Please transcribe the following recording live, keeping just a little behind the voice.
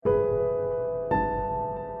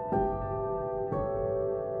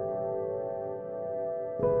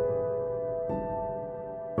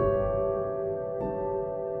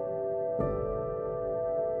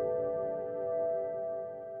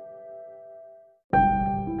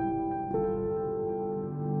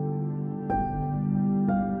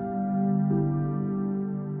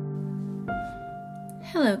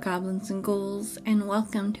Hello, goblins and ghouls, and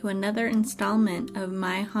welcome to another installment of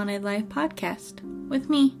My Haunted Life podcast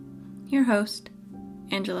with me, your host,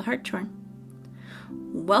 Angela Hartshorn.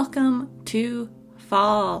 Welcome to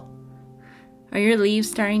fall. Are your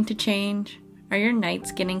leaves starting to change? Are your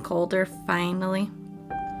nights getting colder finally?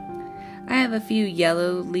 I have a few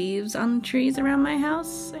yellow leaves on the trees around my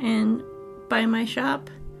house and by my shop,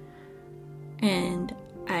 and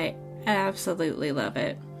I absolutely love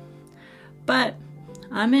it. But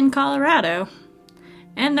I'm in Colorado,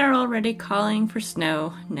 and they're already calling for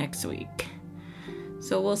snow next week.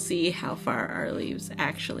 So we'll see how far our leaves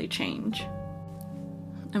actually change.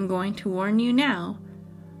 I'm going to warn you now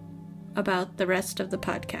about the rest of the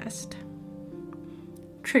podcast.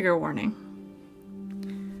 Trigger warning.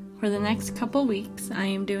 For the next couple weeks, I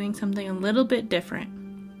am doing something a little bit different.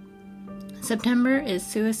 September is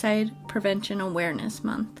Suicide Prevention Awareness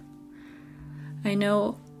Month. I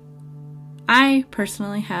know I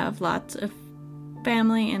personally have lots of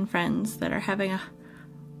family and friends that are having a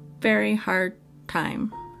very hard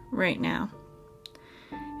time right now.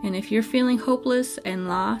 And if you're feeling hopeless and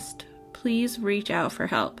lost, please reach out for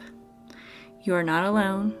help. You are not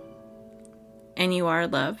alone, and you are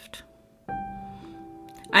loved.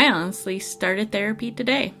 I honestly started therapy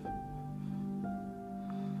today.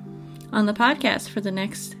 On the podcast for the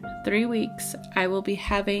next 3 weeks, I will be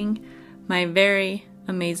having my very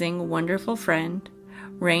amazing, wonderful friend,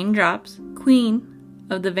 Raindrops, Queen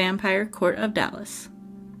of the Vampire Court of Dallas.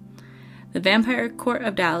 The Vampire Court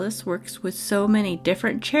of Dallas works with so many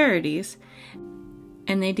different charities,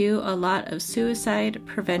 and they do a lot of suicide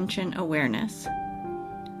prevention awareness.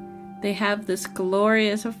 They have this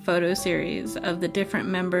glorious photo series of the different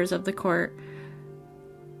members of the court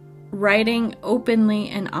writing openly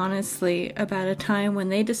and honestly about a time when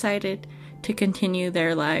they decided to continue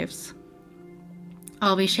their lives.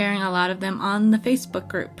 I'll be sharing a lot of them on the Facebook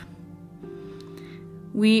group.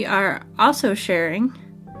 We are also sharing,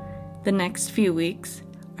 the next few weeks,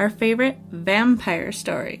 our favorite vampire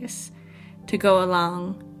stories to go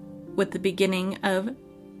along with the beginning of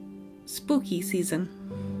spooky season.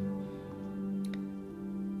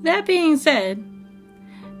 That being said,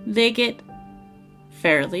 they get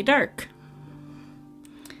fairly dark.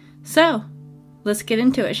 So, let's get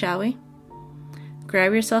into it, shall we?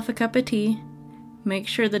 Grab yourself a cup of tea. Make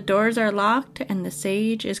sure the doors are locked and the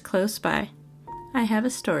sage is close by. I have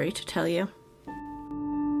a story to tell you.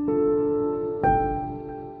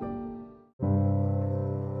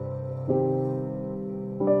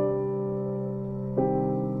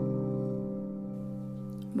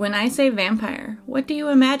 When I say vampire, what do you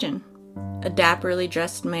imagine? A dapperly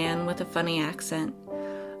dressed man with a funny accent.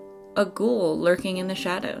 A ghoul lurking in the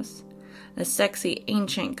shadows. A sexy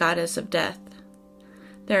ancient goddess of death.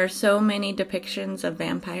 There are so many depictions of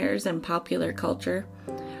vampires in popular culture,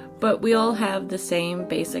 but we all have the same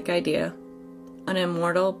basic idea. An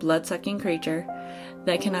immortal, blood-sucking creature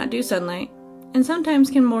that cannot do sunlight, and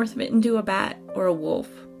sometimes can morph into a bat or a wolf.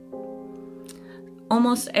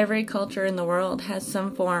 Almost every culture in the world has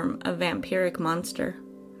some form of vampiric monster.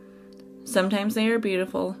 Sometimes they are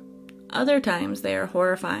beautiful, other times they are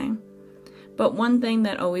horrifying. But one thing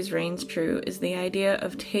that always reigns true is the idea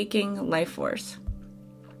of taking life force.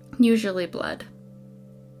 Usually blood.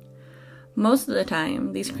 Most of the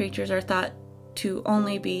time, these creatures are thought to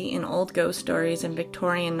only be in old ghost stories and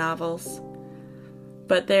Victorian novels.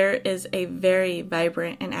 But there is a very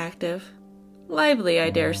vibrant and active, lively,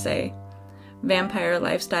 I dare say, vampire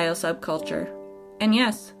lifestyle subculture. And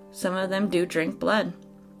yes, some of them do drink blood.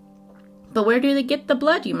 But where do they get the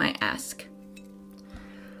blood, you might ask?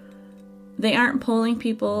 They aren't pulling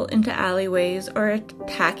people into alleyways or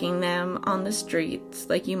attacking them on the streets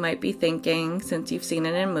like you might be thinking since you've seen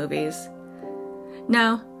it in movies.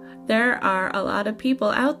 No, there are a lot of people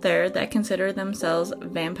out there that consider themselves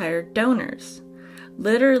vampire donors,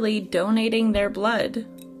 literally donating their blood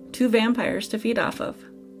to vampires to feed off of.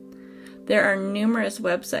 There are numerous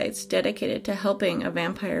websites dedicated to helping a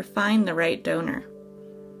vampire find the right donor.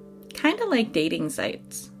 Kind of like dating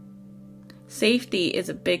sites. Safety is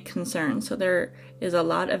a big concern, so there is a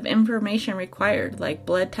lot of information required, like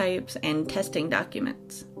blood types and testing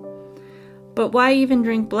documents. But why even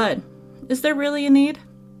drink blood? Is there really a need?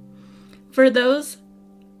 For those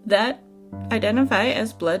that identify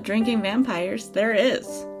as blood-drinking vampires, there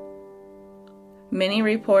is. Many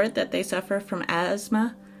report that they suffer from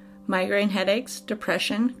asthma, migraine headaches,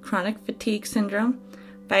 depression, chronic fatigue syndrome,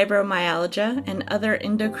 fibromyalgia, and other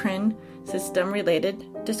endocrine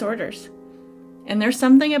system-related disorders. And there's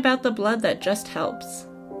something about the blood that just helps.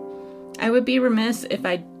 I would be remiss if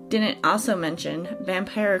I didn't also mention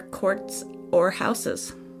vampire courts or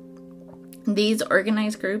houses. These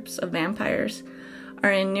organized groups of vampires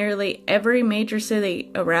are in nearly every major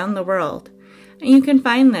city around the world, and you can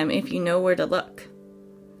find them if you know where to look.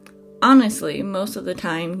 Honestly, most of the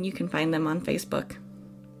time you can find them on Facebook.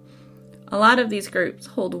 A lot of these groups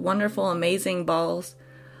hold wonderful, amazing balls,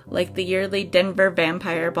 like the yearly Denver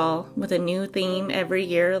Vampire Ball with a new theme every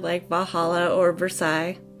year like Valhalla or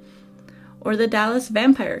Versailles, or the Dallas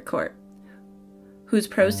Vampire Court, whose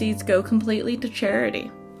proceeds go completely to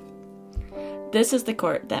charity. This is the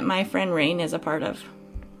court that my friend Rain is a part of.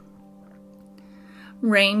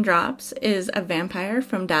 Raindrops is a vampire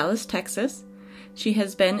from Dallas, Texas. She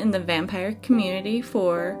has been in the vampire community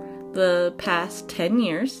for the past 10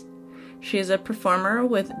 years. She is a performer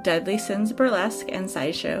with Deadly Sins Burlesque and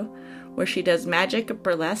Sideshow, where she does magic,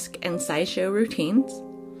 burlesque, and sideshow routines.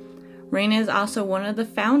 Rain is also one of the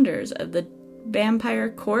founders of the Vampire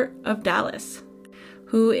Court of Dallas,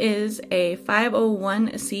 who is a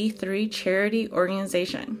 501c3 charity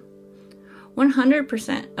organization.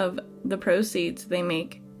 100% of the proceeds they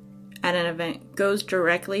make at an event goes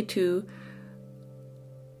directly to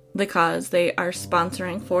the cause they are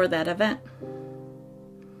sponsoring for that event.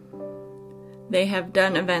 They have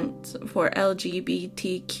done events for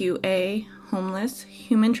LGBTQA, homeless,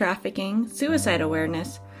 human trafficking, suicide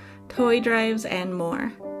awareness, toy drives, and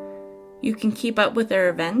more. You can keep up with their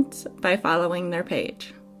events by following their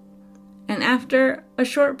page. And after a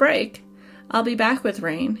short break, I'll be back with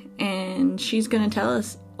Rain, and she's going to tell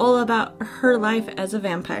us all about her life as a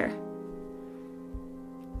vampire.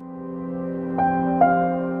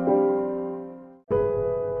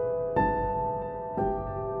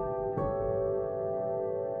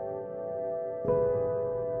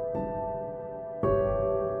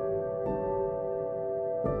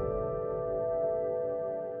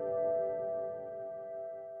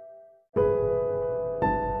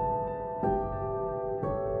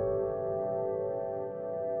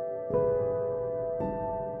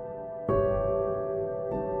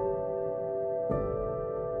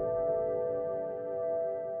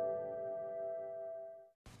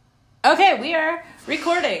 Okay, we are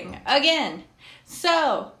recording again.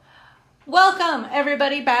 So, welcome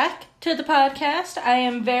everybody back to the podcast. I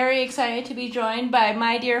am very excited to be joined by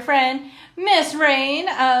my dear friend, Miss Rain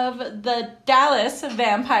of the Dallas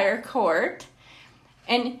Vampire Court.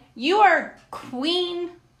 And you are queen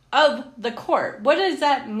of the court. What does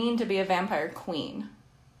that mean to be a vampire queen?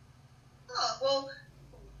 Oh, well,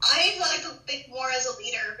 I like to think more as a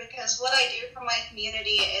leader because what I do for my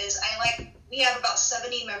community is we have about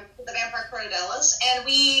 70 members of the Vampire Court of Dallas, and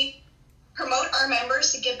we promote our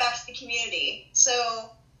members to give back to the community.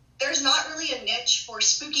 So there's not really a niche for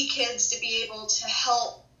spooky kids to be able to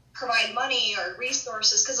help provide money or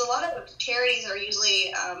resources, because a lot of charities are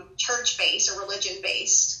usually church-based or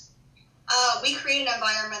religion-based. We create an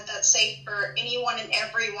environment that's safe for anyone and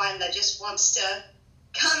everyone that just wants to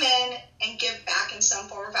come in and give back in some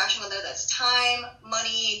form or fashion, whether that's time,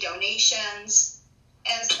 money, donations.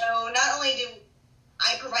 And so not only do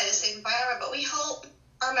I provide a safe environment, but we help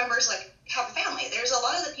our members have a family. There's a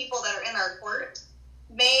lot of the people that are in our court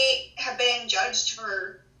may have been judged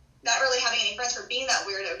for not really having any friends, for being that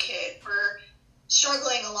weirdo kid, for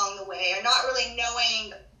struggling along the way, or not really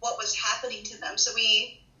knowing what was happening to them. So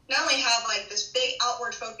we not only have this big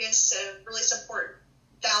outward focus to really support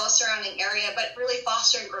Dallas surrounding area, but really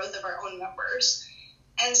foster growth of our own members.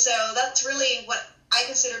 And so that's really what I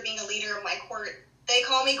consider being a leader of my court. They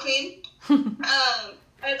call me queen.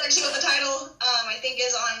 It's actually what the title I think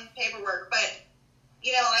is on paperwork, but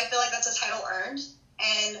I feel like that's a title earned,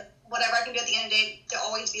 and whatever I can do at the end of the day to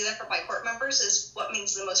always be there for my court members is what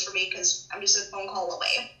means the most for me, because I'm just a phone call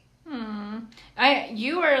away.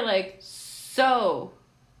 You are so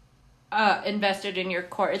invested in your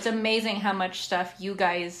court. It's amazing how much stuff you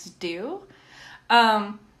guys do.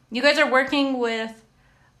 You guys are working with,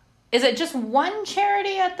 is it just one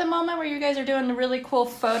charity at the moment where you guys are doing the really cool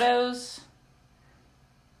photos?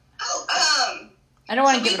 I don't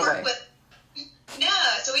want to give it away.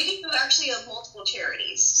 So we do actually have multiple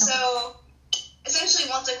charities. Okay. So essentially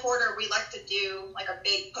once a quarter we like to do a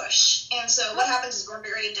big push. And so what happens is we're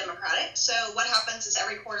very democratic. So what happens is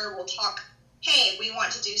every quarter we'll talk, hey, we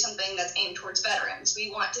want to do something that's aimed towards veterans. We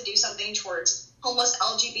want to do something towards homeless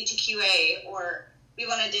LGBTQA, or we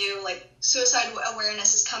want to do suicide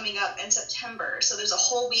awareness is coming up in September. So there's a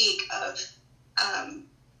whole week of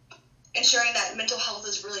ensuring that mental health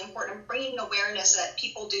is really important, bringing awareness that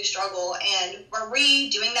people do struggle. And we're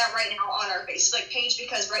redoing that right now on our Facebook page,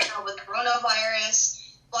 because right now with coronavirus,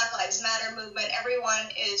 Black Lives Matter movement, everyone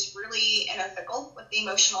is really in a pickle with the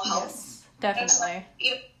emotional health. Yes, definitely. So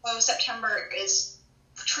even though September is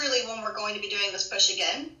truly when we're going to be doing this push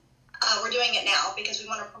again, we're doing it now because we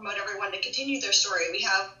want to promote everyone to continue their story. We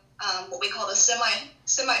have what we call the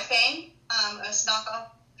semi-fang, a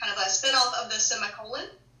knockoff, kind of a spin-off of the semicolon,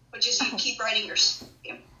 which is you keep writing your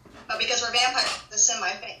story. But because we're vampires, the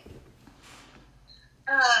semi-fang.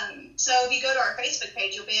 So if you go to our Facebook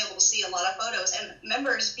page, you'll be able to see a lot of photos and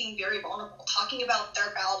members being very vulnerable, talking about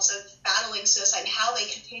their bouts of battling suicide and how they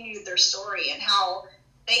continued their story and how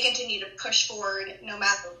they continue to push forward no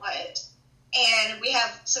matter what. And we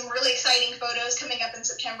have some really exciting photos coming up in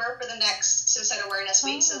September for the next Suicide Awareness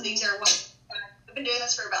Week. So these are we've been doing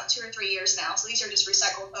this for about 2 or 3 years now. So these are just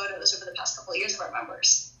recycled photos over the past couple of years of our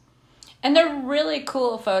members. And they're really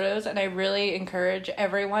cool photos, and I really encourage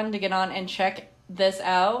everyone to get on and check this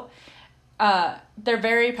out. They're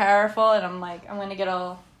very powerful, and I'm going to get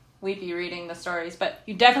all weepy reading the stories, but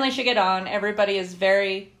you definitely should get on. Everybody is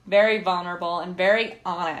very, very vulnerable and very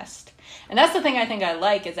honest. And that's the thing I think I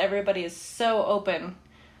like, is everybody is so open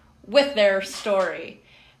with their story.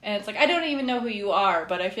 And it's like, I don't even know who you are,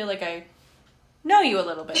 but I feel like I know you a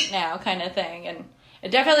little bit now, kind of thing. And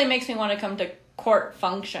it definitely makes me want to come to court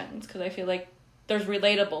functions, because I feel like there's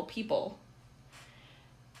relatable people.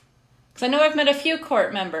 Because I know I've met a few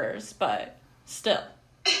court members, but still.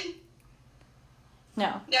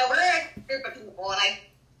 No. No, we're a group of people, and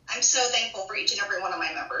I'm so thankful for each and every one of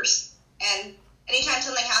my members. And anytime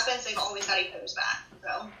something happens, they've always got each other's back.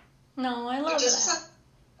 So. No, I love that. Just so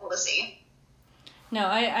cool to see. No,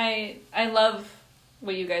 I love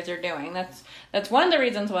what you guys are doing. That's one of the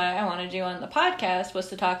reasons why I wanted you on the podcast, was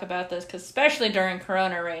to talk about this, because especially during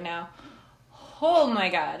Corona right now, oh my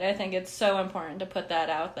God, I think it's so important to put that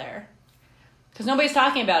out there. Because nobody's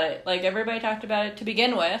talking about it. Like, everybody talked about it to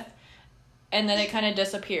begin with, and then it kind of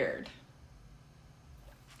disappeared.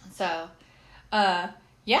 So,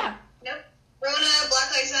 yeah. Nope. Corona,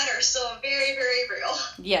 Black Lives Matter are still very, very real.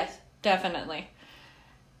 Yes, definitely.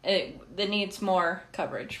 It needs more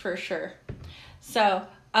coverage, for sure. So,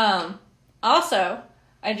 also,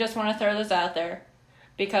 I just want to throw this out there,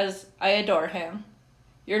 because I adore him.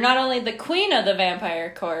 You're not only the queen of the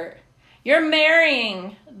vampire court, you're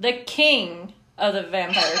marrying the king of the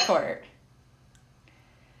vampire court.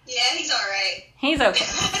 Yeah, he's all right. He's okay.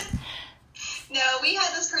 No, we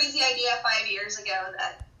had this crazy idea 5 years ago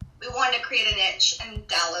that we wanted to create a niche in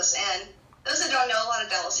Dallas. And those that don't know a lot of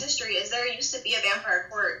Dallas history, is there used to be a vampire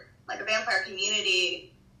court, like a vampire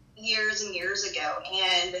community, years and years ago.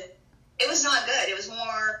 And it was not good. It was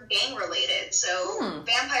more gang related. So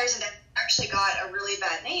vampires actually got a really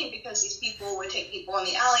bad name because these people would take people in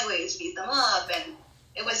the alleyways, beat them up, and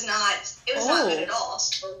it was not good at all.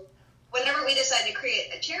 So whenever we decided to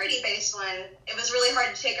create a charity-based one, it was really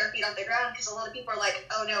hard to take our feet off the ground, because a lot of people are like,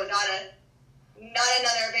 oh no, not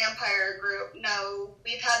another vampire group. No,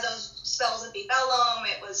 we've had those spells at Bellum.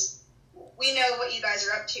 We know what you guys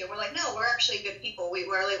are up to. We're like, no, we're actually good people. We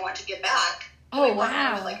really want to give back. Oh,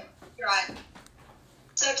 wow.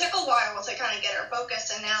 So it took a while to kind of get our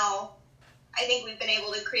focus, and now I think we've been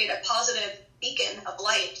able to create a positive beacon of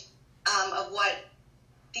light of what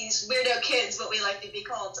these weirdo kids, what we like to be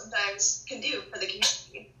called sometimes, can do for the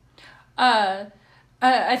community.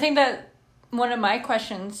 I think that one of my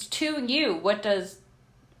questions to you, what does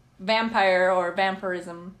vampire or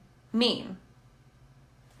vampirism mean?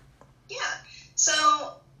 Yeah.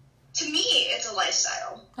 So to me, it's a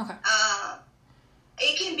lifestyle. Okay.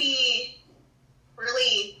 It can be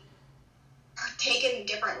really taken in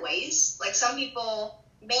different ways. Like, some people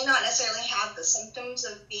may not necessarily have the symptoms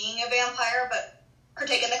of being a vampire, but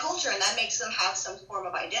partake in the culture, and that makes them have some form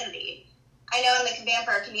of identity. I know in the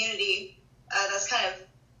vampire community, that's kind of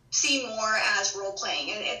seen more as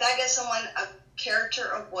role-playing, and if that gives someone a character,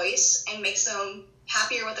 a voice, and makes them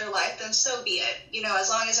happier with their life, then so be it, as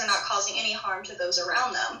long as they're not causing any harm to those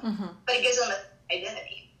around them. Mm-hmm. But it gives them an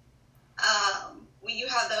identity. You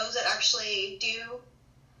have those that actually do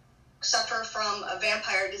suffer from a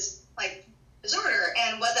vampire disorder,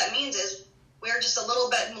 and what that means is we're just a little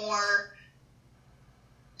bit more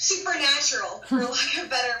supernatural, for lack of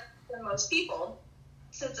better, than most people,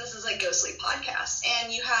 since this is a ghostly podcast.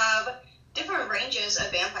 And you have different ranges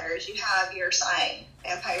of vampires. You have your psi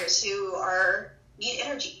vampires who need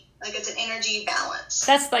energy. Like, it's an energy balance.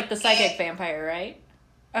 That's like the psychic vampire, right?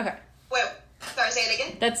 Okay. Wait, sorry, say it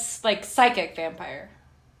again? That's like psychic vampire.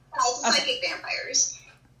 All the psychic vampires.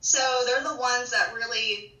 So they're the ones that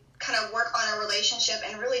really kind of work on a relationship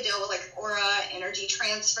and really deal with like aura, energy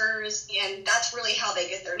transfers, and that's really how they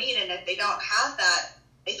get their need. And if they don't have that,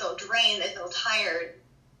 they feel drained, they feel tired.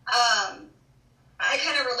 I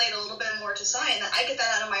kind of relate a little bit more to Psi, and I get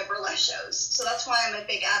that out of my burlesque shows. So that's why I'm a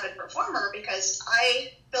big avid performer, because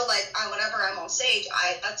I feel like whenever I'm on stage,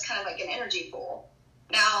 that's kind of like an energy pool.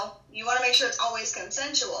 Now, you want to make sure it's always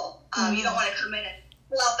consensual. You don't want to come in and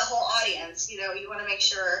pull out the whole audience. You want to make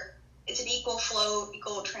sure it's an equal flow,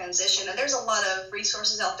 equal transition. And there's a lot of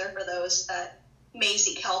resources out there for those that may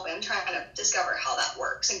seek help in trying to discover how that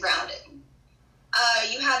works and ground it.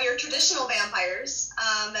 You have your traditional vampires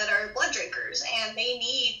that are blood drinkers, and they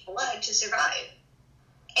need blood to survive.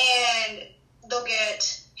 And they'll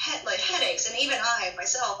get headaches, and even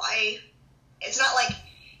myself, it's not like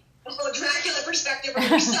a whole Dracula perspective where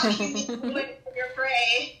you're sucking your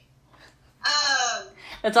prey.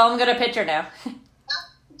 That's all I'm going to picture now.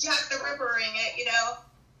 Jack the Rippering it,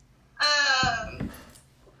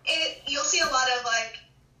 you'll see a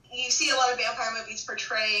lot of vampire movies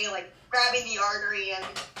portray, like, grabbing the artery and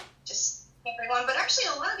just everyone, but actually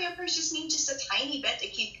a lot of vampires just need just a tiny bit to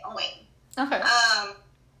keep going. Okay.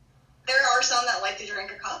 There are some that like to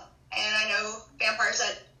drink a cup, and I know vampires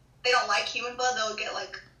that they don't like human blood, they'll get,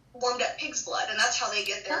 like, warmed up pig's blood, and that's how they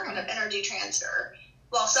get their kind of energy transfer.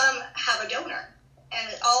 While some have a donor,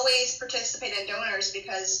 and always participate in donors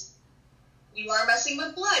because you are messing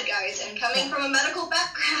with blood, guys, and coming from a medical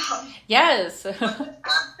background. Yes. It's not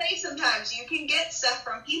safe sometimes. You can get stuff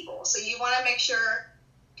from people, so you want to make sure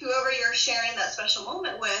whoever you're sharing that special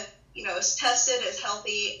moment with, is tested, is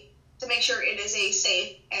healthy, to make sure it is a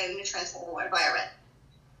safe and transferable environment.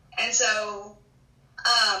 And so,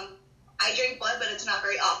 I drink blood, but it's not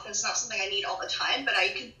very often. It's not something I need all the time, but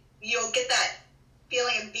you'll get that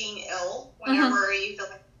feeling of being ill whenever you feel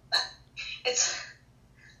like that.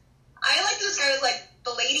 I like to describe it as like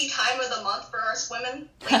the lady time of the month for us women,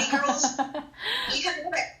 lady girls. You kind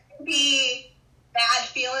of be bad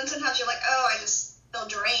feeling. Sometimes you're like, oh, I just feel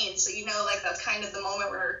drained. So like that's kind of the moment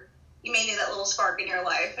where you may need that little spark in your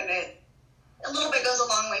life, and a little bit goes a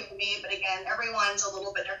long way for me. But again, everyone's a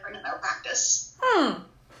little bit different in their practice.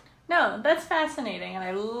 No, that's fascinating, and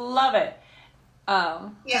I love it.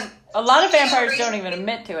 Yeah. A lot of vampires don't even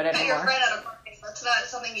admit to it anymore. Your friend at a party, that's not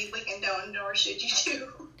something we condone, nor should you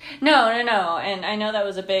do. No. And I know that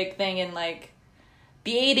was a big thing in, like,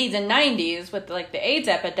 the 80s and 90s with, like, the AIDS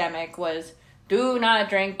epidemic was, do not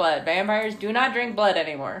drink blood. Vampires do not drink blood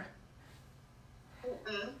anymore.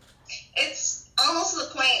 Mm-hmm. It's almost to the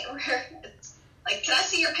point where it's like, can I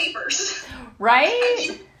see your papers?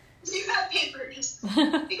 Right? Do you have papers? Because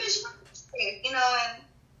you want to be safe, and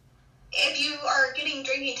if you are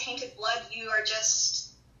drinking tainted blood, you are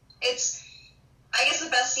just, I guess the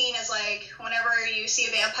best scene is, like, whenever you see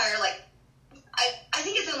a vampire, like, I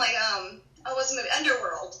think it's in, like, what's the movie,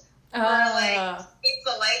 Underworld, where, like, it's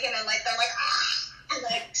the leg, and then, like, they're like, and,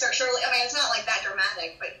 like, start surely, I mean, it's not, like, that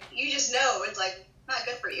dramatic, but you just know it's, like, not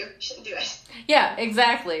good for you. You shouldn't do it. Yeah,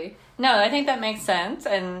 exactly. No, I think that makes sense,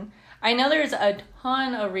 and I know there's a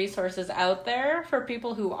ton of resources out there for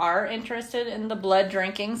people who are interested in the blood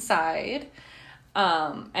drinking side.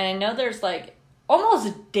 And I know there's, like,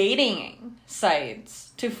 almost dating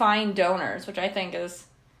sites to find donors, which I think is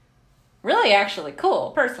really actually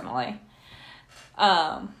cool, personally.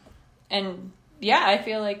 And yeah, I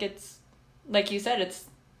feel like it's, like you said,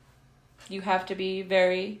 you have to be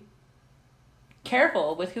very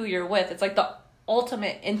careful with who you're with. It's like the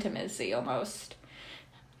ultimate intimacy almost.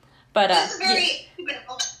 But it's a very intimate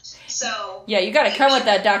moment, so yeah, you got to come with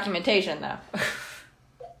that documentation, though.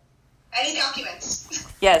 I need documents.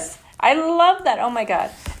 Yes, I love that. Oh my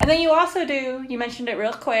god! And then you also do. You mentioned it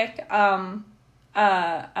real quick.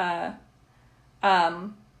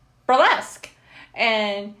 Burlesque,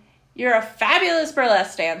 and you're a fabulous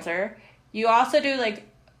burlesque dancer. You also do, like,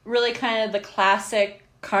 really kind of the classic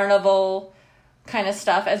carnival kind of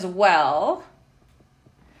stuff as well.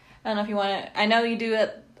 I don't know if you want to. I know you do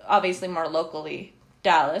it. Obviously more locally,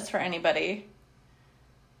 Dallas, for anybody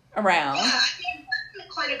around. Yeah, I've done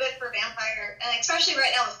quite a bit for vampire, and especially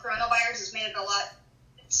right now with coronavirus, it's made it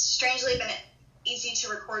it's strangely been easy to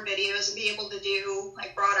record videos and be able to do,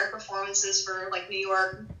 like, broader performances for, like, New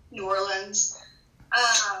York, New Orleans.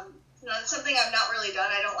 It's something I've not really done.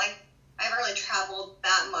 I haven't really traveled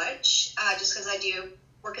that much, just because I do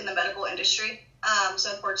work in the medical industry. So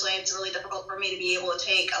unfortunately, it's really difficult for me to be able to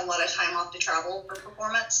take a lot of time off to travel for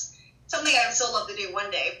performance. Something I would still love to do one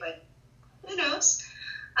day, but who knows?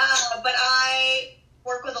 But I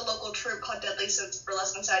work with a local troupe called Deadly Sins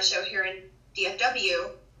Burlesque and Sideshow here in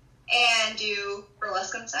DFW, and do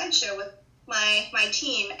burlesque and sideshow with my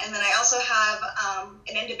team. And then I also have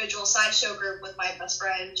an individual sideshow group with my best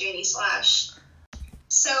friend, Janie Slash.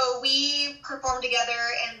 So we perform together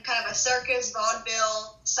in kind of a circus,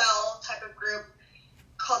 vaudeville style type of group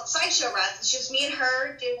called Sideshow Rats. It's just me and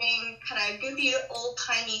her doing kind of goofy,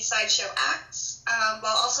 old-timey sideshow acts,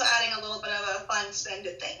 while also adding a little bit of a fun spin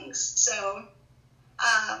to things. So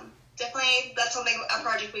definitely that's a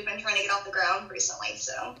project we've been trying to get off the ground recently.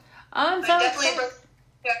 So, I'm but so definitely excited.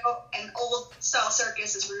 an old style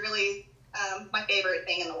circus is really my favorite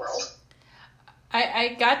thing in the world.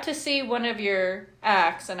 I got to see one of your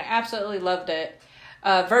acts, and I absolutely loved it.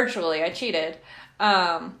 Virtually, I cheated.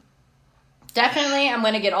 Definitely, I'm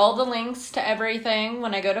going to get all the links to everything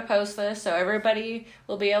when I go to post this, so everybody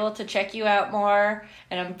will be able to check you out more,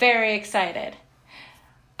 and I'm very excited.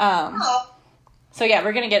 So yeah,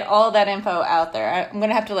 we're going to get all that info out there. I'm going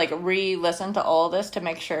to have to, like, re-listen to all this to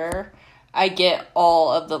make sure I get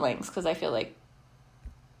all of the links, because I feel like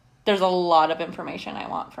there's a lot of information I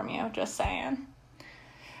want from you, just saying.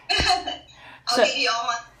 I'll give you all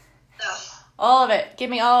my stuff. All of it. Give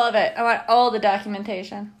me all of it. I want all the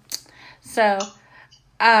documentation. So,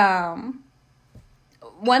 one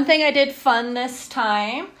thing I did fun this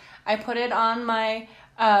time, I put it on my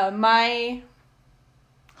my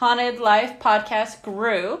Haunted Life podcast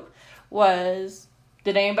group, was,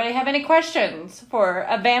 did anybody have any questions for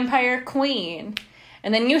a vampire queen?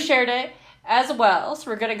 And then you shared it as well, so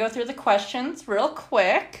we're going to go through the questions real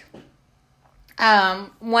quick.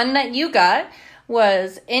 One that you got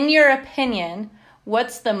was, in your opinion,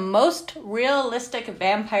 what's the most realistic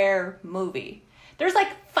vampire movie? There's like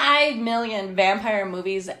 5 million vampire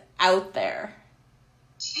movies out there.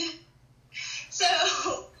 So,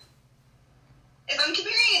 if I'm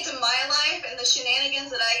comparing it to my life and the shenanigans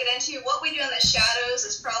that I get into, what we do in the shadows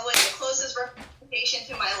is probably the closest representation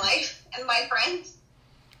to my life and my friends.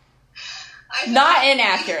 Not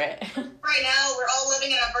inaccurate. Right now, we're all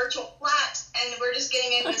living in a virtual flat, and we're just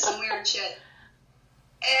getting into some weird shit.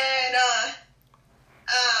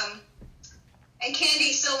 And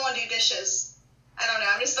Candy still won't do dishes. I don't know.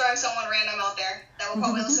 I'm just throwing someone random out there that will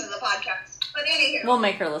probably listen to the podcast. But anywho. We'll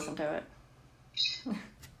make her listen to it.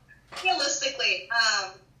 Realistically,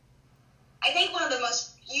 I think one of the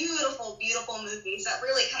most beautiful, beautiful movies that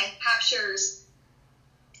really kind of captures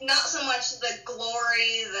not so much the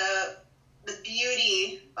glory, the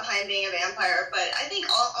beauty behind being a vampire, but I think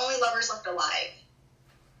Only Lovers Left Alive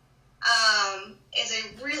is a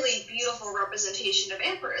really beautiful representation of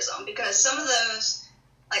vampirism, because some of those,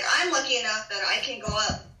 like, I'm lucky enough that I can go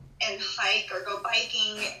up and hike or go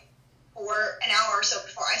biking for an hour or so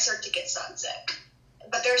before I start to get sunsick.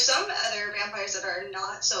 But there's some other vampires that are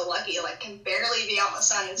not so lucky, like can barely be out in the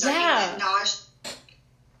sun and start getting that nausea.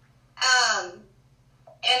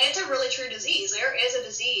 And it's a really true disease. There is a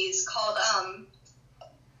disease called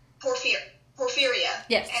porphyria.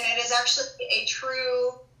 Yes. And it is actually a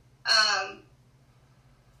true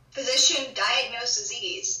physician-diagnosed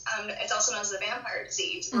disease. It's also known as the vampire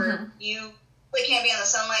disease, where you really can't be in the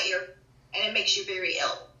sunlight, and it makes you very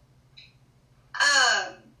ill.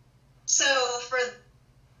 So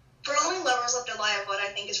for Only Lovers Left Alive, what I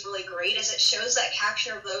think is really great is it shows that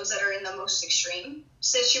capture of those that are in the most extreme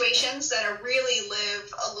situations, that are really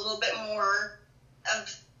live a little bit more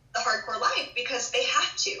of the hardcore life because they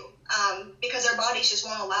have to, because their bodies just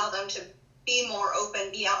won't allow them to be more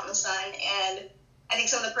open, be out in the sun. And I think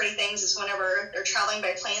some of the pretty things is whenever they're traveling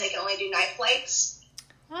by plane, they can only do night flights.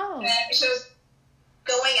 Oh. And it shows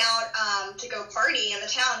going out to go party in the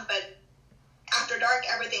town, but after dark,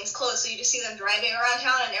 everything's closed, so you just see them driving around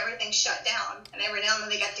town and everything's shut down. And every now and then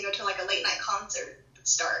they get to go to like a late night concert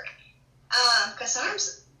that's dark. Because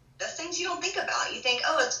sometimes that's things you don't think about. You think,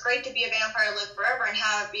 oh, it's great to be a vampire, live forever, and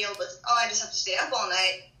be able to, I just have to stay up all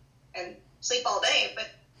night and sleep all day. But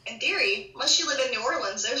in theory, unless you live in New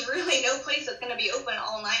Orleans, there's really no place that's going to be open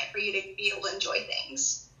all night for you to be able to enjoy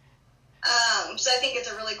things. So I think it's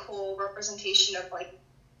a really cool representation of like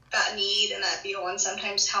that need and that feel, and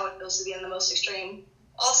sometimes how it feels to be in the most extreme.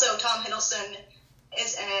 Also, Tom Hiddleston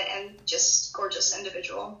is in it, and just gorgeous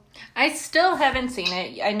individual. I still haven't seen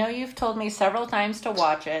it. I know you've told me several times to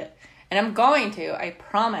watch it, and I'm going to. I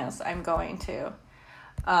promise I'm going to.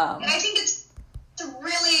 And I think it's a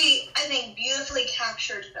really, beautifully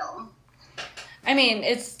captured film. I mean,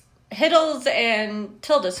 it's Hiddles and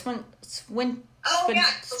Tilda Swinton.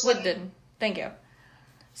 Thank you.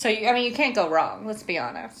 So, you can't go wrong, let's be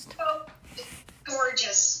honest. Oh,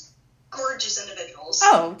 gorgeous individuals.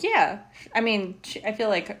 Oh, yeah. I feel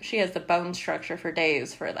like she has the bone structure for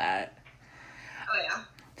days for that. Oh, yeah.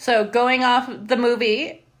 So, going off the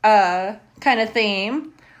movie kind of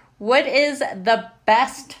theme, what is the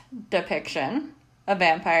best depiction of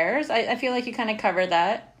vampires? I feel like you kind of covered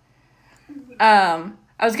that. I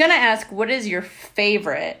was going to ask, what is your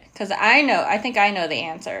favorite? Because I think I know the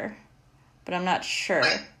answer, but I'm not sure.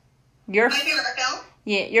 My favorite film?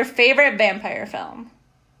 Yeah, your favorite vampire film.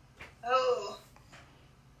 Oh.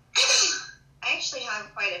 I actually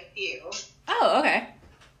have quite a few. Oh, okay.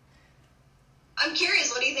 I'm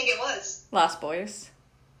curious, what do you think it was? Lost Boys.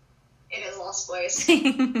 It is Lost Boys. No,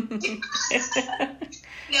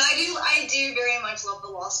 I do very much love the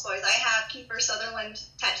Lost Boys. I have Kiefer Sutherland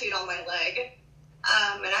tattooed on my leg.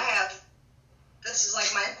 And I have, this is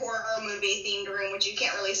like my horror movie themed room, which you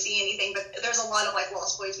can't really see anything, but there's a lot of like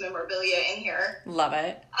Lost Boys memorabilia in here. Love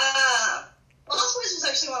it. Lost Boys was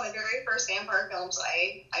actually one of the very first vampire films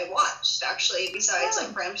I watched, actually, besides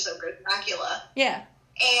like Bram Stoker's Dracula. Yeah.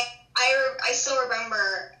 And I still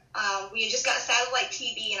remember we had just got satellite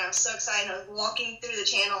TV, and I was so excited. I was walking through the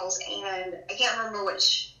channels, and I can't remember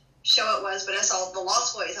which show it was, but I saw The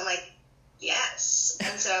Lost Boys. I'm like, yes.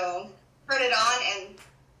 And so put it on and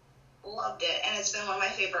loved it, and it's been one of my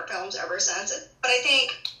favorite films ever since. But I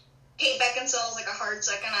think Kate Beckinsale is like a hard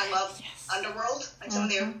second. I love Underworld, like some of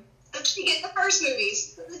the first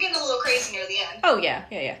movies. It's getting a little crazy near the end. Oh, yeah.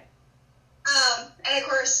 And of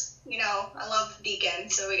course, you know, I love Deacon,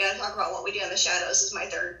 so we gotta talk about What We Do in the Shadows is my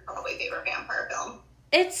third probably favorite vampire film.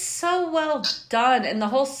 It's so well done, and the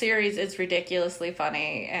whole series is ridiculously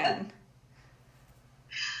funny, and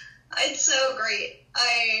it's so great.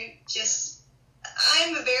 I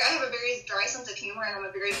have a very dry sense of humor, and I'm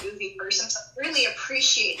a very goofy person, so I really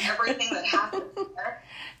appreciate everything that happens there.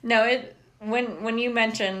 No, when you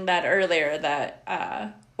mentioned that earlier, that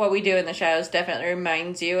What We Do in the Shadows definitely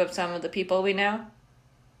reminds you of some of the people we know.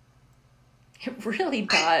 It really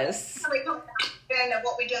does. And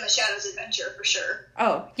What We Do in the Shadows adventure, for sure.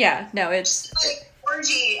 Oh, yeah. No, it's like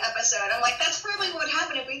orgy episode. I'm like, that's probably what would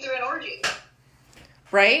happen if we threw an orgy.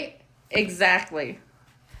 Right? Exactly.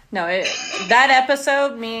 No, that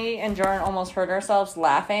episode, me and Jordan almost hurt ourselves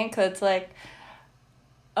laughing, because it's like,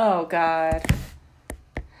 oh, God.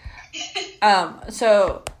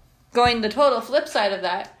 So, going the total flip side of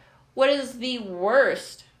that, what is the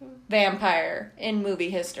worst vampire in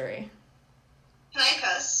movie history? Can I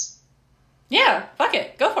cuss? Yeah, fuck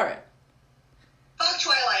it. Go for it. Fuck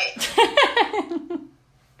Twilight.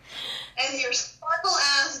 And your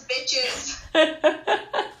sparkle-ass bitches.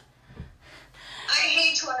 I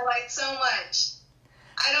hate Twilight so much.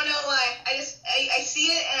 I don't know why. I see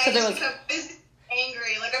it and I just become physically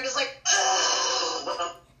angry. Like, I'm just like,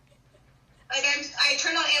 ugh. Like, I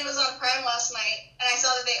turned on Amazon Prime last night, and I saw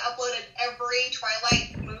that they uploaded every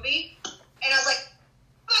Twilight movie, and I was like,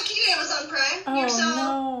 fuck you, Amazon Prime. Oh, You're so...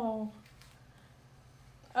 no.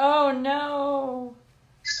 Oh, no.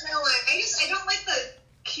 No, I don't like the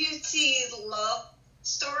cutesy love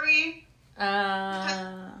story. So,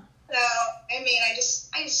 I mean,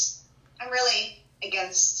 I'm really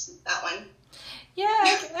against that one. Yeah,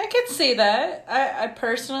 I could see that. I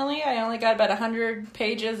personally, I only got about 100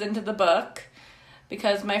 pages into the book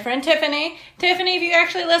because my friend Tiffany, if you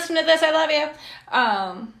actually listen to this, I love you,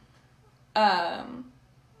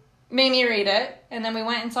 made me read it, and then we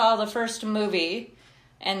went and saw the first movie,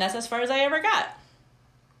 and that's as far as I ever got.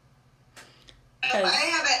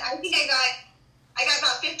 I think I got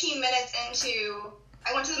about 15 minutes into,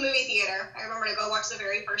 I went to the movie theater. I remember to go watch the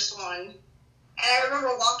very first one, and I remember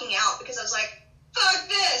walking out because I was like, fuck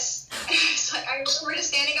this! And I remember just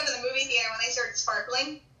standing up in the movie theater when they started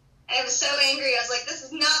sparkling, and I was so angry. I was like, this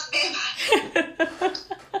is not vampire.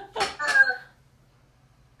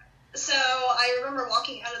 So I remember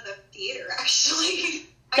walking out of the theater, actually.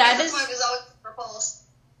 That's why I was always repulsed.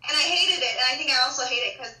 And I hated it, and I think I also hate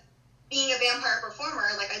it because being a vampire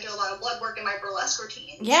performer, like, I do a lot of blood work in my burlesque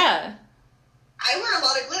routine. Yeah. I wear a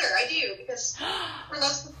lot of glitter, I do, because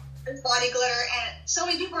burlesque is body glitter, and so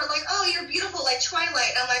many people are like, oh, you're beautiful like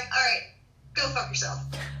Twilight. I'm like, alright, go fuck yourself.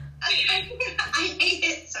 I hate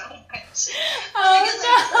it so much.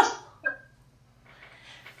 Oh, no.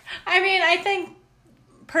 I mean, I think,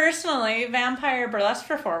 personally, vampire burlesque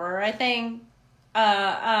performer, I think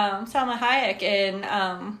Salma Hayek in,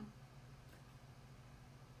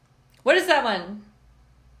 what is that one?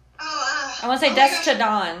 I want to say Dusk to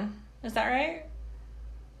Dawn. Is that right?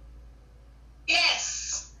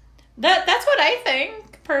 Yes. That's what I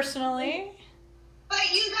think, personally. But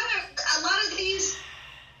a lot of these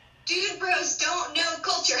dude bros don't know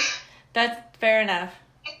culture. That's fair enough.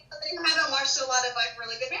 I haven't watched a lot of, like,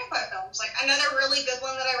 really good vampire films. Like, another really good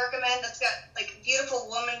one that I recommend that's got, like, beautiful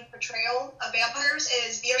woman portrayal of vampires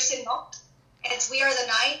is Wir sind Nacht. And it's We Are the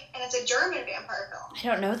Night, and it's a German vampire film. I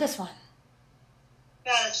don't know this one.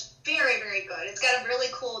 Yeah, it's very, very good. It's got a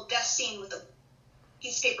really cool death scene with a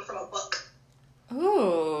piece of paper from a book.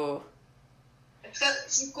 Ooh. It's got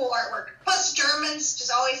some cool artwork. Plus, Germans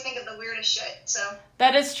just always think of the weirdest shit, so.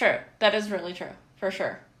 That is true. That is really true. For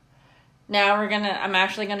sure. Now I'm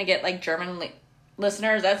actually gonna get, like, German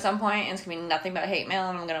listeners at some point, and it's gonna be nothing but hate mail,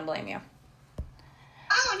 and I'm gonna blame you.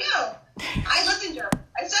 Oh, no. I lived in Germany.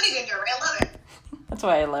 I studied in Germany. I love it. That's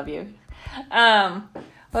why I love you.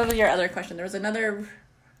 What was your other question? There was another.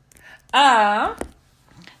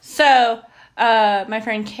 So, my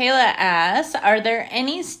friend Kayla asks, are there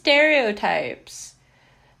any stereotypes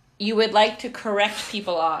you would like to correct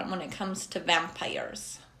people on when it comes to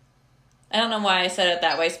vampires? I don't know why I said it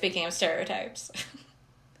that way, speaking of stereotypes.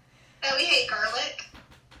 We hate garlic.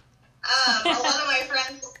 A lot of my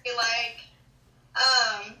friends will be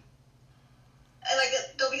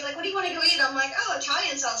they'll be like, what do you want to go eat? And I'm like, oh,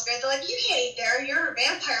 Italian sounds great. They're like, you can't eat there. You're a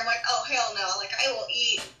vampire. I'm like, oh, hell no. Like, I will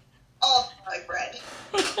eat all garlic bread.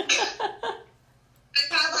 I've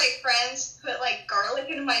had, friends put, garlic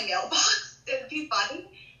in my mailbox. It'd be funny.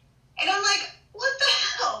 And I'm like, what the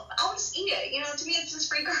hell? I'll just eat it. To me, it's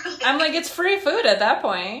just free garlic. I'm like, it's free food at that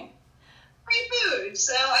point. Free food.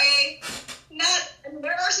 So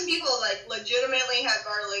there are some people, legitimately have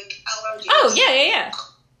garlic allergies. Oh, yeah.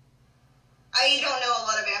 I don't know a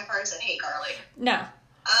lot of vampires that hate garlic. No.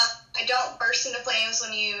 I don't burst into flames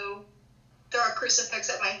when you throw a crucifix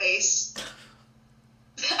at my face.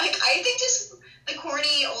 I think just the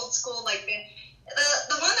corny, old school,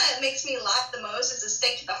 the one that makes me laugh the most is a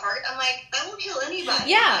stake to the heart. I'm like, that will kill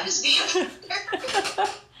anybody. Yeah. Just be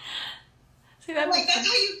See, that's that's how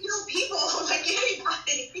you kill people,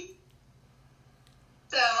 anybody.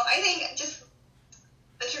 So I think just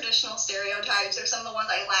the traditional stereotypes are some of the ones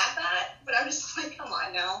I laugh at, but I'm just like, come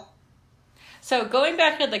on now. So going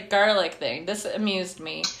back to the garlic thing, this amused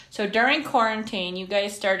me. So during quarantine, you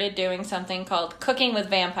guys started doing something called Cooking with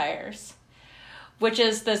Vampires, which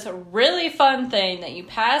is this really fun thing that you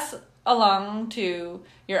pass along to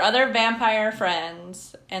your other vampire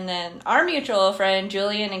friends, and then our mutual friend,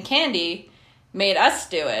 Julian and Candy, made us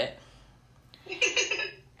do it.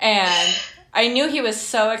 And I knew he was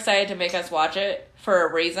so excited to make us watch it for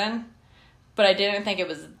a reason, but I didn't think it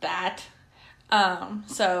was that.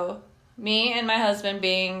 So me and my husband,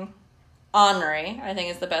 being ornery, I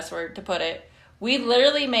think is the best word to put it, we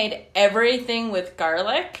literally made everything with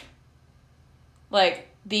garlic. Like,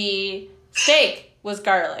 the steak was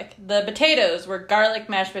garlic. The potatoes were garlic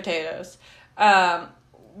mashed potatoes.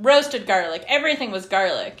 Roasted garlic. Everything was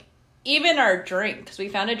garlic. Even our drink, because we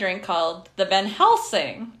found a drink called the Van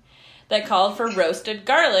Helsing that called for roasted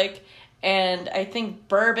garlic and I think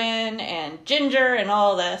bourbon and ginger and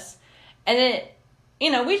all this. And it,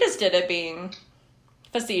 we just did it being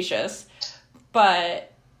facetious,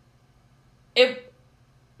 but it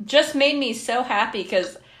just made me so happy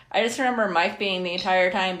because I just remember Mike being the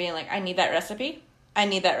entire time being like, I need that recipe. I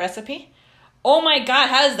need that recipe. Oh my God,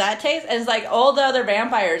 how does that taste? And it's like all the other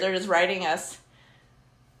vampires are just writing us.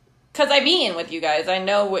 Because I've eaten with you guys. I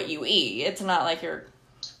know what you eat. It's not like you're,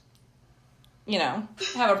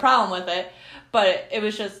 have a problem with it. But it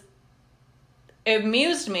was just, it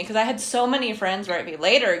amused me because I had so many friends write me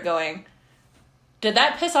later going, did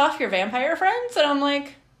that piss off your vampire friends? And I'm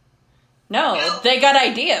like, no. They got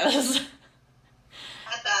ideas.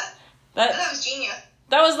 That was genius.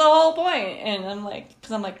 That was the whole point. And I'm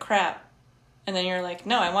like, crap. And then you're like,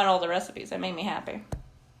 no, I want all the recipes. That made me happy.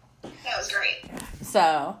 That was great.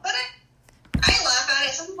 So. But I laugh at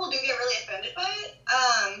it. Some people do get really offended by it.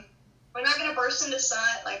 We're not going to burst into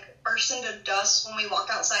dust when we walk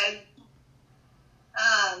outside.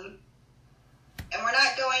 And we're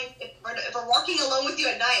not going, if we're walking alone with you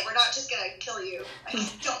at night, we're not just going to kill you.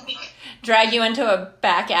 Drag you into a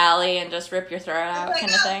back alley and just rip your throat out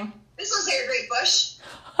kind of thing. This looks like a great bush.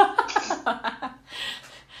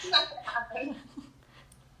 It's not going to happen.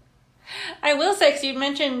 I will say, because you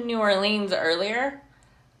mentioned New Orleans earlier,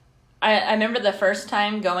 I remember the first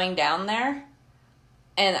time going down there,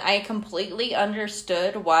 and I completely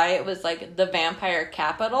understood why it was like the vampire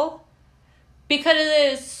capital, because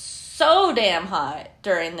it is so damn hot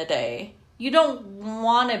during the day. You don't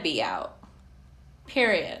want to be out.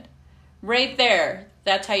 Period. Right there,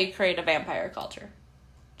 that's how you create a vampire culture.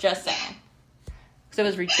 Just saying. Because it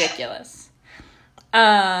was ridiculous.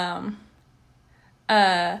 A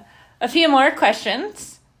few more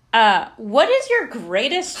questions. What is your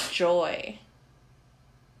greatest joy?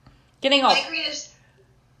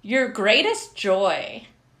 Your greatest joy.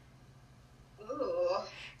 Ooh.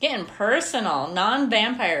 Getting personal,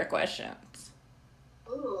 non-vampire questions.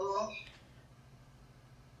 Ooh.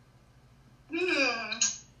 Man,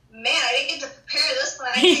 I didn't get to prepare this one.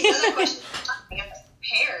 I think other questions I got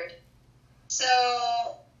prepared. So,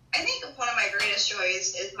 I think one of my greatest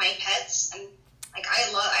joys is my pets, and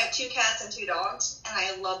I have 2 cats and 2 dogs, and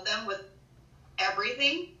I love them with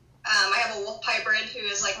everything. I have a wolf hybrid who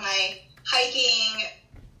is like my hiking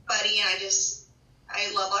buddy, and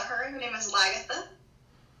I love her. Her name is Lagatha.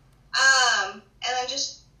 And then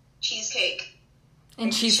just cheesecake.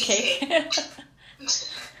 And cheesecake.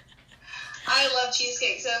 I love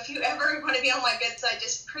cheesecake, so if you ever want to be on my good side,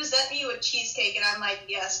 just present me with cheesecake, and I'm like,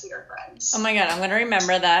 yes, we are friends. Oh my God, I'm going to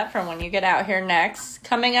remember that from when you get out here next.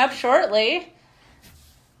 Coming up shortly.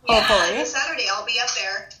 Hopefully. Yeah, this Saturday I'll be up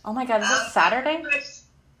there. Oh my God, is it Saturday? I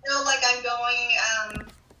feel like I'm going,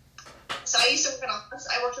 so I used to work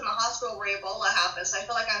I worked in the hospital where Ebola happened, so I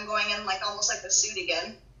feel like I'm going in like almost like the suit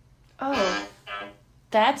again. Oh,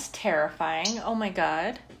 that's terrifying. Oh my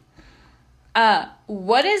God.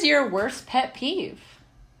 What is your worst pet peeve?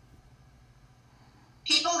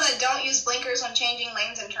 People that don't use blinkers when changing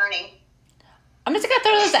lanes and turning. I'm just gonna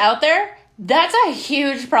throw this out there. That's a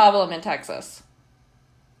huge problem in Texas.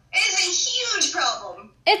 It is a huge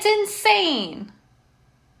problem. It's insane.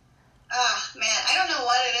 Man, I don't know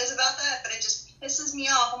what it is about that, but it just pisses me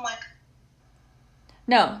off. I'm like,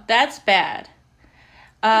 no, that's bad.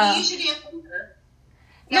 you should be a blinker.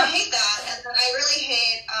 No. I hate that, and then I really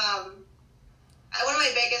hate, one of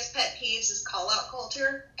my biggest pet peeves is call-out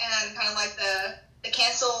culture, and kind of like the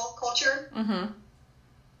cancel culture,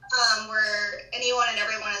 where anyone and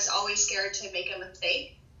everyone is always scared to make a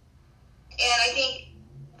mistake. And I think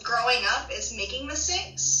growing up is making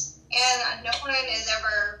mistakes, and no one is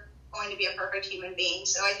ever going to be a perfect human being.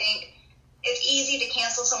 So I think it's easy to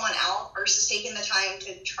cancel someone out versus taking the time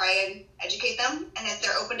to try and educate them. And if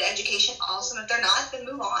they're open to education, awesome. If they're not, then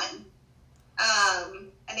move on.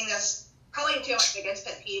 I think that's probably two of my biggest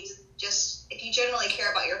pet peeves. Just if you genuinely care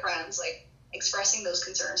about your friends, like expressing those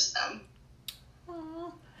concerns to them.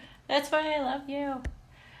 Aww, that's why I love you.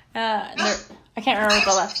 I can't remember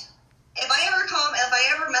the last. If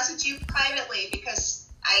I ever message you privately because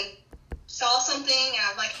I saw something and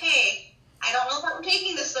I'm like, hey, I don't know if I'm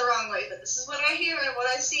taking this the wrong way, but this is what I hear and what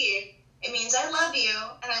I see. It means I love you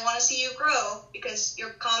and I want to see you grow, because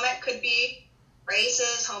your comment could be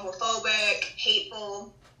racist, homophobic,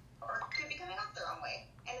 hateful, or could be coming off the wrong way.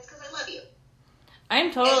 And it's because I love you.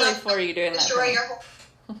 I'm totally for you doing that. Destroy your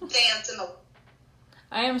whole stance in the world.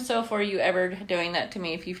 I am so for you ever doing that to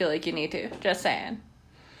me if you feel like you need to. Just saying.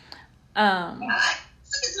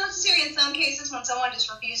 It's necessary in some cases when someone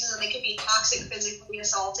just refuses, and they could be toxic, physically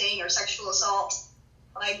assaulting or sexual assault.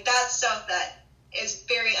 Like, that's stuff that is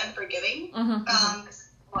very unforgiving. A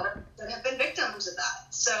lot of them have been victims of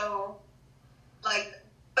that. So, like,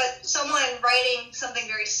 but someone writing something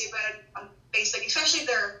very stupid on Facebook, especially if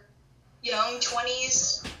they're young,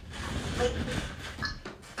 20s, like,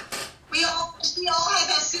 we all have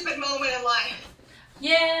that stupid moment in life.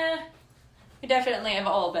 Yeah, we definitely have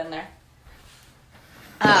all been there.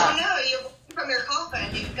 Oh no, you from your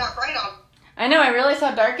coffin, you got bright on. I know, I realized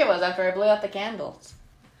how dark it was after I blew out the candles.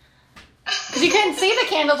 Because you couldn't see the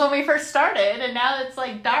candles when we first started, and now it's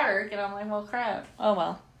like dark, and I'm like, well, crap. Oh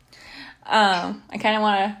well. I kind of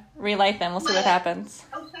want to relight them. We'll see what happens.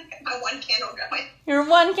 Oh, my one candle going. Your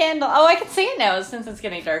one candle. Oh, I can see it now since it's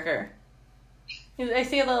getting darker. I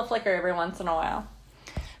see a little flicker every once in a while.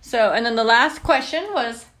 So, and then the last question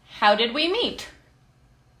was, how did we meet?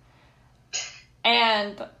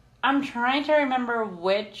 And I'm trying to remember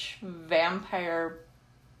which vampire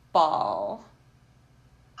ball.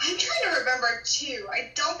 I'm trying to remember too.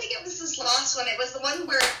 I don't think it was this last one. It was the one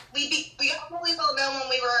where we only felt known when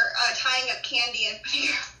we were tying up candy and putting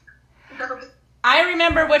her. I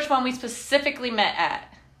remember which one we specifically met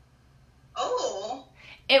at. Oh.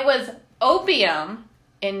 It was Opium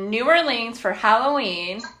in New Orleans for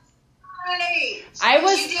Halloween. Right. I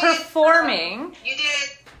was performing. You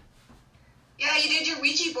did. Yeah, you did your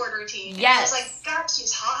Ouija board routine. Yes. I was like, God,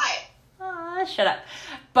 she's hot. Aw, shut up.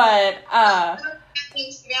 But,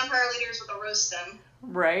 vampire leaders with a rose stem.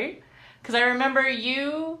 Right? Because I remember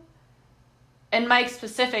you and Mike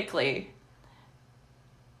specifically,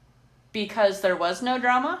 because there was no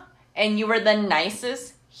drama, and you were the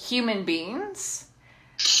nicest human beings.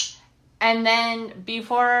 And then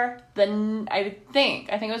before I think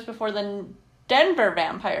it was before the Denver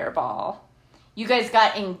Vampire Ball, you guys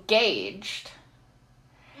got engaged.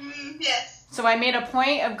 Yes. So I made a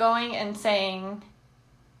point of going and saying,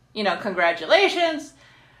 congratulations.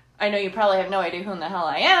 I know you probably have no idea who in the hell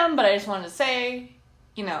I am, but I just wanted to say,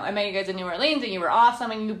 I met you guys in New Orleans and you were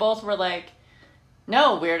awesome, and you both were like,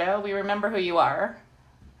 no, weirdo, we remember who you are.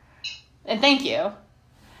 And thank you.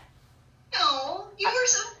 No, you were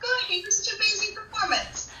so good. You were such an amazing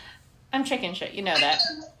performance. I'm chicken shit, you know that.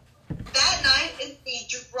 That night is the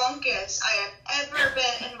drunkest I have ever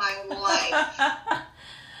been in my life.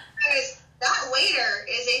 Because that waiter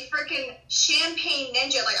is a freaking champagne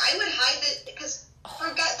ninja. Like, I would hide it because for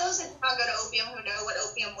those that did not go to Opium who know what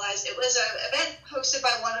Opium was, it was an event hosted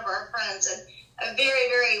by one of our friends, and a very,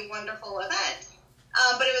 very wonderful event.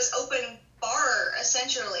 But it was open bar,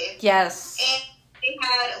 essentially. Yes. And they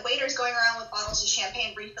had waiters going around with bottles of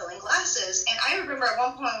champagne refilling glasses. And I remember at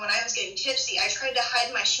one point when I was getting tipsy, I tried to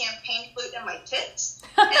hide my champagne flute in my tits.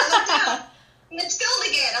 And I looked down, and it spilled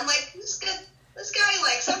again. I'm like, this guy,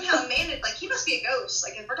 like, somehow managed, like, he must be a ghost.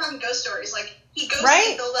 Like, if we're talking ghost stories, like, he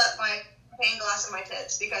ghostly filled up my champagne glass in my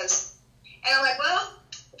tits because, and I'm like, well,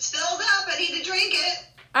 it's filled up. I need to drink it.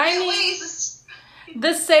 I mean,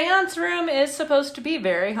 the seance room is supposed to be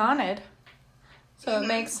very haunted. So it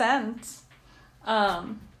makes sense.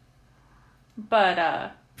 No,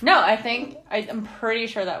 I'm pretty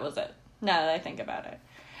sure that was it, now that I think about it.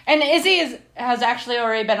 And Izzy has actually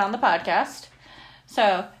already been on the podcast.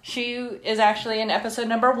 So she is actually in episode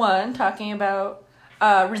number 1 talking about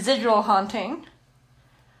residual haunting.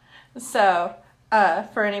 So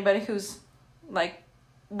for anybody who's like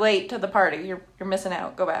late to the party, you're missing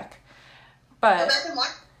out. Go back. But go back and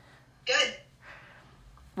watch. Good.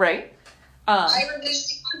 Right. I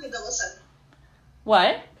residually haunted to listen.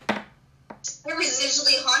 What? I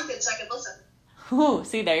residually haunted so I could listen. Ooh,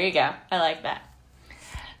 see, there you go. I like that.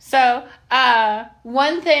 So,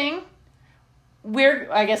 one thing,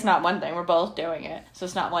 I guess not one thing, we're both doing it, so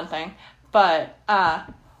it's not one thing, but,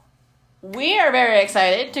 we are very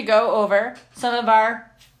excited to go over some of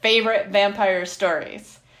our favorite vampire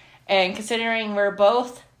stories. And considering we're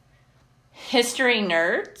both history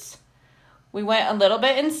nerds, we went a little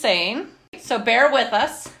bit insane. So bear with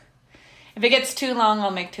us. If it gets too long,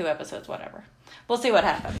 I'll make 2 episodes, whatever. We'll see what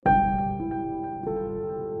happens.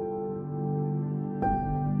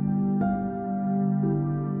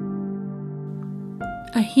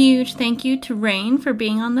 A huge thank you to Rain for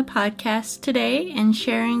being on the podcast today and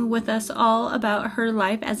sharing with us all about her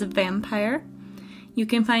life as a vampire. You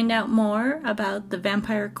can find out more about the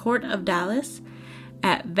Vampire Court of Dallas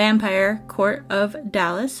at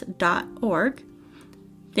vampirecourtofdallas.org.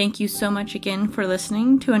 Thank you so much again for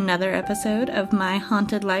listening to another episode of My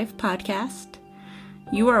Haunted Life podcast.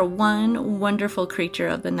 You are one wonderful creature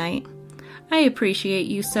of the night. I appreciate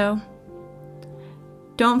you so.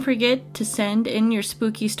 Don't forget to send in your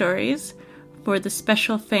spooky stories for the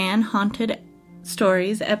special fan haunted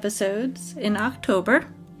stories episodes in October.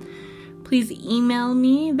 Please email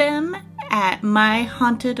me them at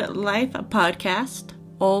myhauntedlifepodcast,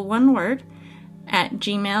 all one word, at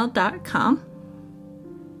gmail.com.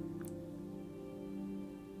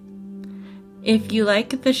 If you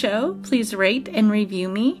like the show, please rate and review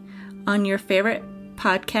me on your favorite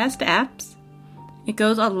podcast apps. It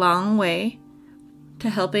goes a long way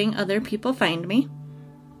to helping other people find me.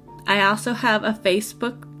 I also have a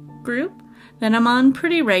Facebook group that I'm on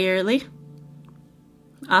pretty regularly.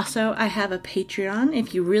 Also, I have a Patreon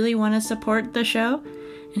if you really want to support the show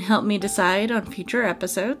and help me decide on future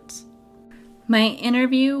episodes. My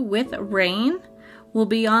interview with Rain will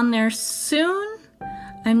be on there soon.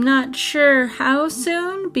 I'm not sure how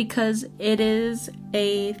soon because it is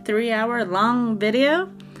a 3-hour long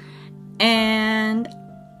video and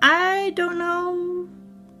I don't know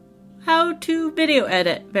how to video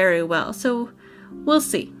edit very well, so we'll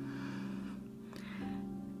see.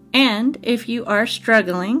 And if you are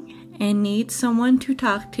struggling and need someone to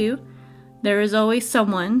talk to, there is always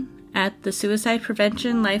someone at the Suicide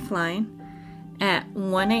Prevention Lifeline at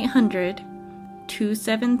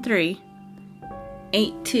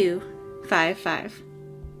 1-800-273-8255.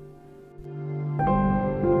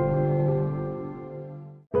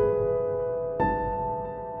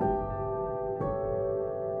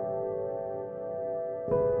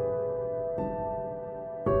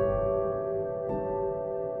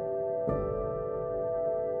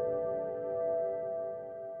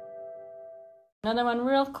 Another one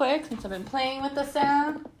real quick since I've been playing with the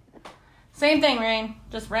sound. Same thing, Rain.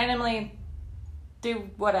 Just randomly do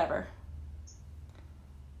whatever.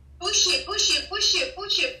 Push it, push it, push it,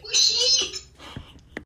 push it, push it.